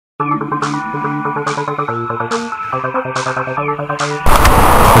Okay,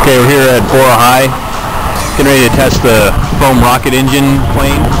 we're here at Bora High, getting ready to test the foam rocket engine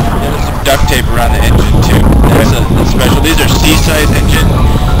plane. Yeah, there's some duct tape around the engine too. That's special. These are C-size engine.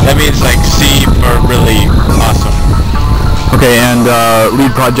 That means like C for really awesome. Okay, and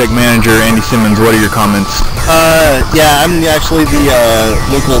lead project manager Andy Simmons, what are your comments? Yeah, I'm actually the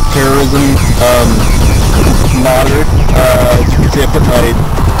local terrorism monitor. As you can see, I put my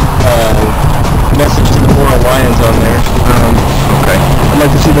message to the Bora Lions on there. Okay. I'd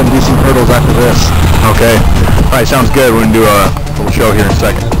like to see them do some hurdles after this. Okay. Alright, sounds good. We're going to do a little show here in a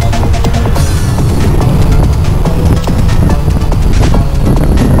second.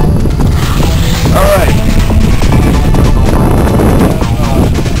 Alright.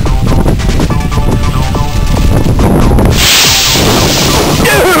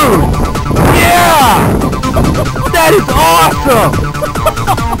 Dude! Yeah! That is awesome!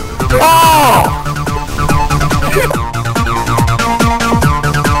 Oh!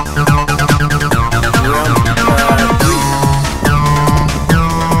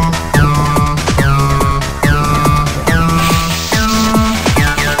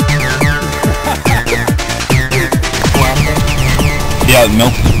 Yeah, the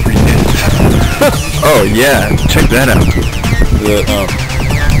milk is pretty good. Oh yeah, check that out. The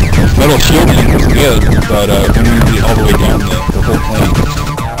metal shielding is good, but when we get all the way down the whole plane.